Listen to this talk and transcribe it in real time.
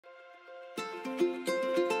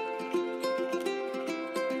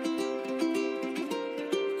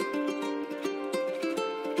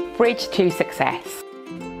bridge to success.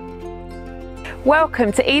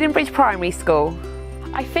 Welcome to Edenbridge Primary School.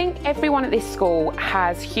 I think everyone at this school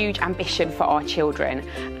has huge ambition for our children,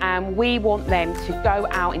 and we want them to go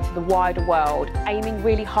out into the wider world aiming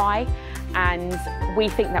really high, and we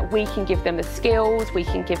think that we can give them the skills, we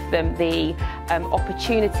can give them the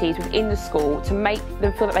opportunities within the school to make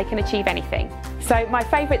them feel that they can achieve anything. So my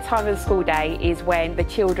favourite time of the school day is when the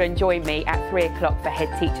children join me at 3 o'clock for head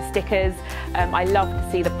teacher stickers. I love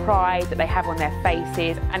to see the pride that they have on their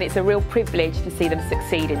faces, and it's a real privilege to see them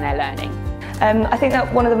succeed in their learning. I think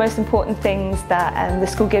that one of the most important things that the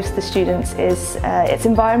school gives the students is its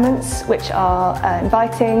environments, which are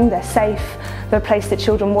inviting, they're safe, they're a place that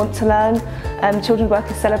children want to learn. Children's work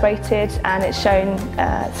is celebrated and it's shown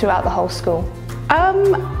throughout the whole school.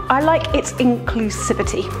 I like its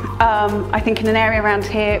inclusivity. I think in an area around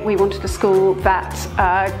here we wanted a school that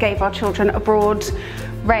gave our children a broad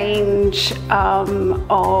range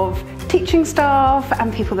of teaching staff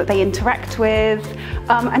and people that they interact with,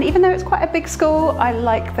 and even though it's quite a big school, I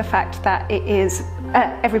like the fact that it is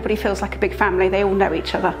everybody feels like a big family. They all know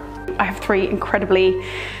each other. I have 3 incredibly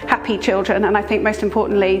happy children, and I think most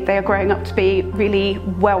importantly they are growing up to be really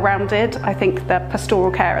well-rounded. I think the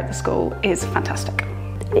pastoral care at the school is fantastic.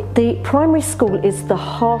 The primary school is the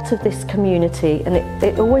heart of this community, and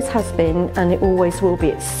it always has been and it always will be.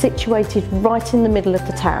 It's situated right in the middle of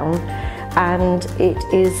the town, and it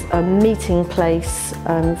is a meeting place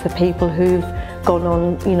for people who've gone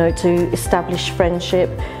on, to establish friendship.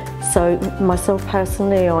 So myself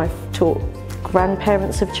personally, I've taught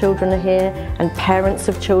grandparents of children are here and parents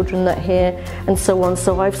of children that are here and so on.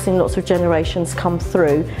 So I've seen lots of generations come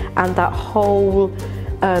through, and that whole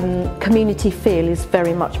community feel is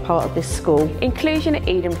very much part of this school. Inclusion at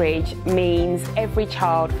Edenbridge means every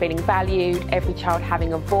child feeling valued, every child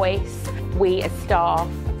having a voice. We as staff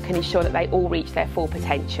can ensure that they all reach their full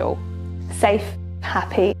potential. Safe,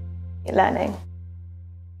 happy, learning.